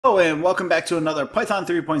Hello and welcome back to another Python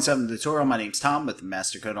 3.7 tutorial. My name's Tom with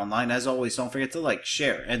MasterCode Online. As always, don't forget to like,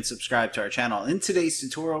 share, and subscribe to our channel. In today's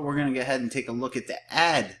tutorial, we're going to go ahead and take a look at the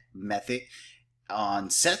add method on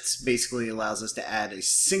sets. Basically allows us to add a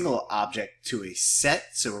single object to a set.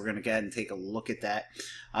 So we're going to go ahead and take a look at that.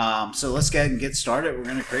 So let's go ahead and get started. We're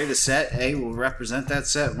going to create a set. A will represent that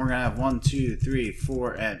set. We're going to have 1, 2, 3,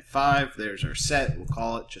 4, and 5. There's our set. We'll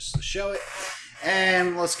call it just to show it.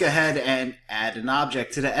 And let's go ahead and add an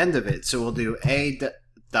object to the end of it. So we'll do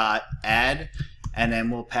a.add, and then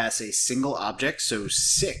we'll pass a single object, so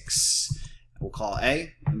 6. We'll call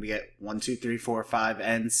A, and we get 1, 2, 3, 4, 5,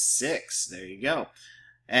 and 6. There you go.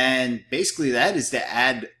 And basically that is the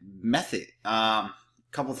add method.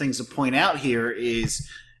 Couple things to point out here is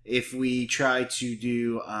if we try to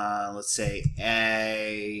do, let's say,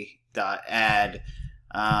 a.add,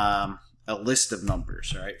 a list of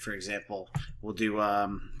numbers, all right? For example, we'll do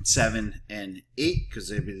 7 and 8 because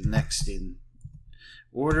they'll be the next in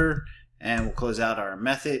order, and we'll close out our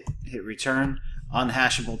method, hit return,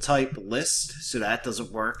 unhashable type list, so that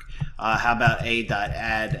doesn't work. How about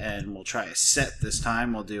a.add, and we'll try a set this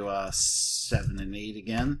time. We'll do 7 and 8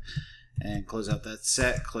 again, and close out that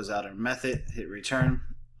set, close out our method, hit return,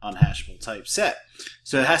 unhashable type set.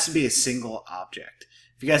 So it has to be a single object.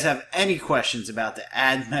 If you guys have any questions about the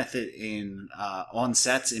add method in on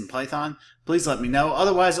sets in Python, please let me know.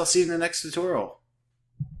 Otherwise, I'll see you in the next tutorial.